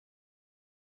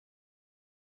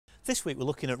This week we're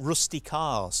looking at rusty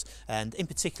cars, and in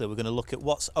particular we're going to look at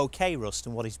what's okay rust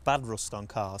and what is bad rust on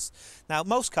cars. Now,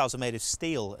 most cars are made of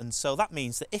steel, and so that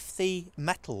means that if the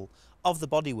metal of the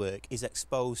bodywork is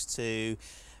exposed to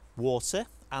water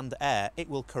and air, it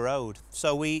will corrode.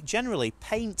 So we generally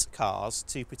paint cars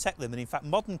to protect them, and in fact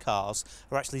modern cars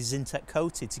are actually Zintek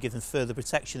coated to give them further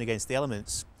protection against the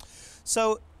elements.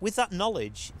 So with that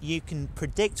knowledge, you can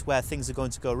predict where things are going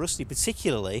to go rusty,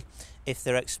 particularly if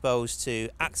they're exposed to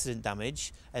accident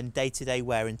damage and day-to-day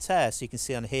wear and tear. So you can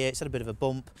see on here, it's had a bit of a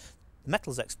bump, the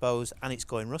metal's exposed and it's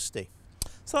going rusty.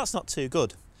 So that's not too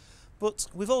good. But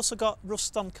we've also got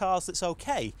rust on cars that's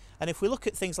okay. And if we look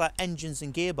at things like engines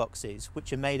and gearboxes,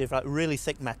 which are made of like really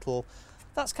thick metal,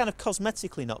 that's kind of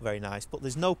cosmetically not very nice, but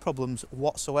there's no problems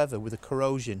whatsoever with the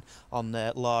corrosion on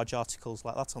large articles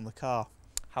like that on the car.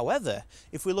 However,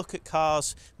 if we look at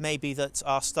cars maybe that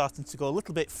are starting to go a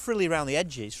little bit frilly around the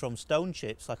edges from stone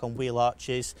chips, like on wheel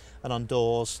arches and on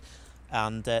doors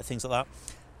and things like that,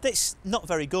 that's not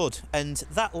very good, and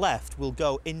that left will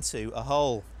go into a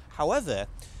hole. However,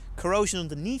 corrosion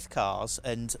underneath cars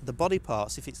and the body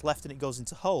parts, if it's left and it goes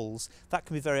into holes, that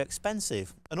can be very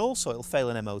expensive, and also it'll fail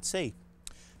an MOT.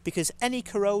 Because any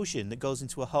corrosion that goes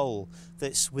into a hole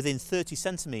that's within 30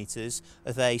 centimetres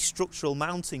of a structural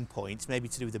mounting point, maybe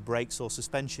to do with the brakes or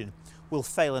suspension, will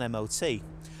fail an MOT.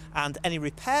 And any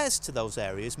repairs to those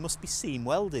areas must be seam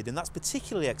welded, and that's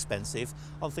particularly expensive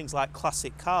on things like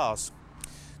classic cars.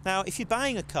 Now, if you're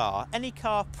buying a car, any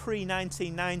car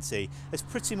pre-1990 has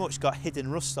pretty much got hidden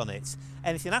rust on it.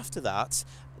 Anything after that,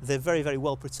 they're very, very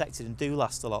well protected and do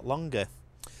last a lot longer.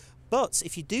 But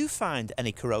if you do find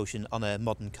any corrosion on a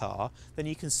modern car, then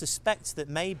you can suspect that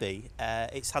maybe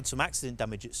it's had some accident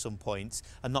damage at some point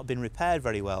and not been repaired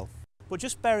very well. But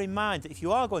just bear in mind that if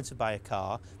you are going to buy a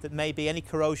car, that maybe any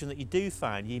corrosion that you do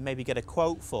find, you maybe get a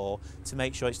quote for to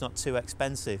make sure it's not too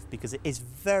expensive, because it is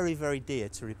very, very dear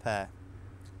to repair.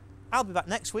 I'll be back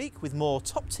next week with more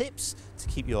top tips to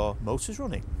keep your motors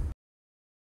running.